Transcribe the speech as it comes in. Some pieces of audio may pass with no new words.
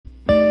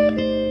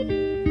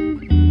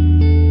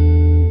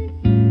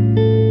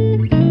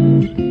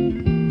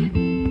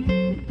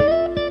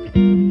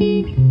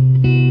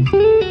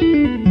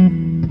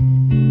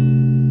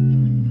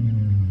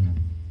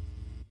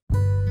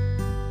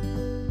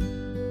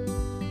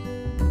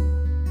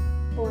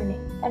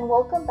and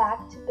welcome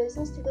back to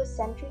Business Through the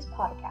Centuries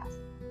podcast.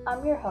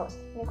 I'm your host,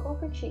 Nicole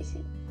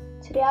Perchisi.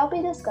 Today I'll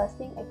be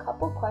discussing a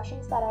couple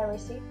questions that I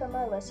received from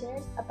our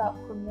listeners about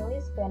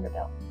Cornelius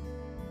Vanderbilt.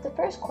 The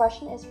first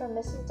question is from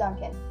Mrs.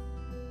 Duncan.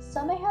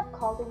 Some may have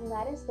called the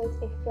United States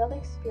a failed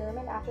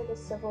experiment after the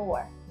Civil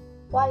War.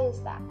 Why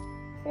is that?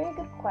 Very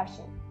good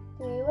question.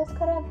 The U.S.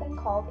 could have been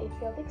called a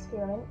failed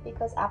experiment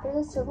because after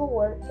the Civil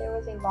War, there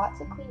was a lot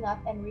to clean up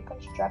and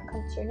reconstruct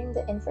concerning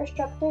the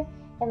infrastructure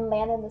and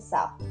land in the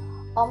South.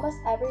 Almost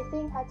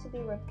everything had to be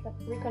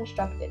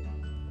reconstructed.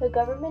 The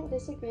government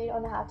disagreed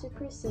on how to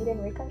proceed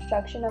in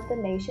reconstruction of the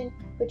nation,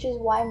 which is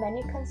why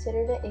many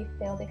considered it a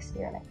failed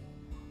experiment.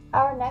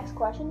 Our next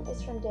question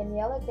is from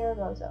Daniela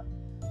Garagozo.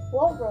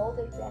 What role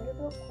did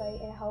Vanderbilt play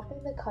in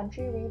helping the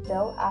country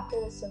rebuild after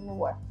the Civil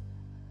War?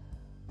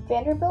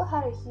 Vanderbilt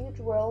had a huge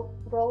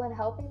role in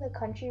helping the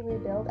country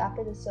rebuild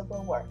after the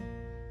Civil War.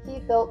 He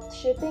built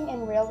shipping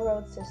and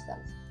railroad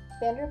systems.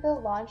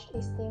 Vanderbilt launched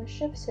a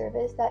steamship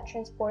service that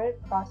transported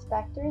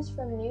prospectors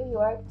from New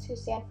York to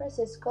San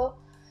Francisco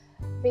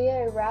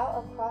via a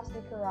route across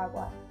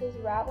Nicaragua. His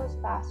route was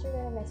faster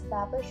than an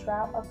established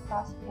route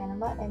across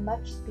Panama and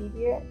much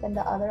speedier than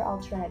the other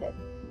alternative.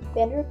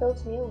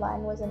 Vanderbilt's new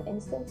line was an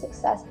instant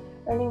success,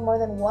 earning more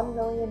than $1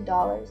 million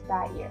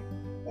that year.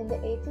 In the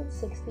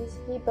 1860s,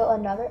 he built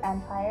another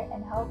empire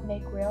and helped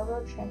make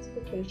railroad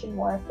transportation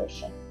more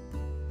efficient.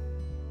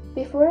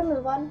 Before we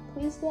move on,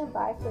 please stand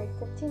by for a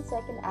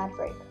 15-second ad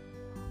break.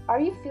 Are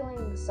you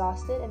feeling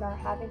exhausted and are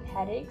having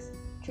headaches?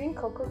 Drink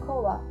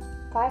Coca-Cola,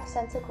 5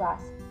 cents a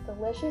glass,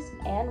 delicious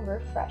and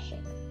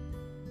refreshing.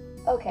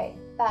 Okay,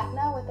 back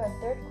now with our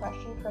third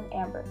question from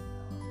Amber.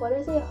 What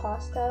is a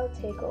hostile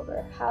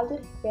takeover? How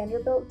did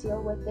Vanderbilt deal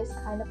with this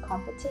kind of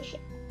competition?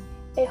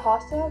 A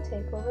hostile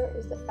takeover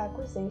is the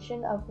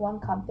acquisition of one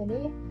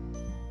company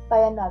by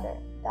another.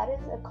 That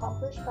is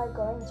accomplished by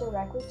going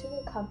directly to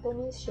the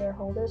company's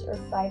shareholders or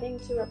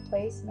fighting to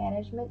replace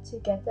management to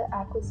get the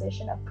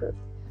acquisition approved.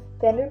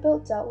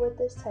 Vanderbilt dealt with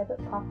this type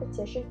of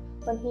competition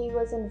when he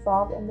was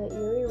involved in the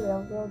Erie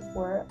Railroad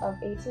War of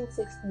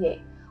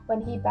 1868,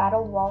 when he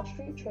battled Wall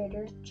Street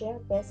traders Jim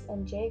Fisk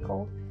and Jay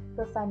Gould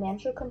for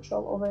financial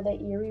control over the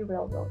Erie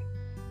Railroad.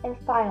 And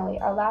finally,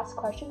 our last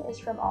question is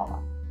from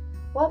Alma.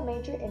 What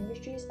major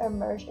industries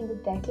emerged in the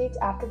decades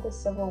after the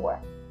Civil War?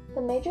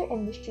 The major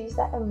industries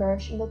that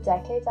emerged in the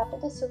decades after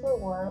the Civil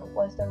War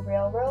was the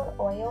railroad,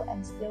 oil,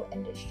 and steel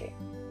industry.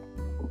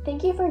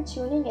 Thank you for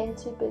tuning in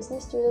to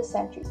Business Through the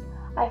Centuries.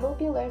 I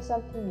hope you learned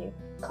something new.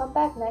 Come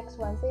back next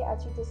Wednesday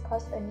as we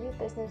discuss a new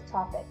business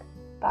topic.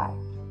 Bye.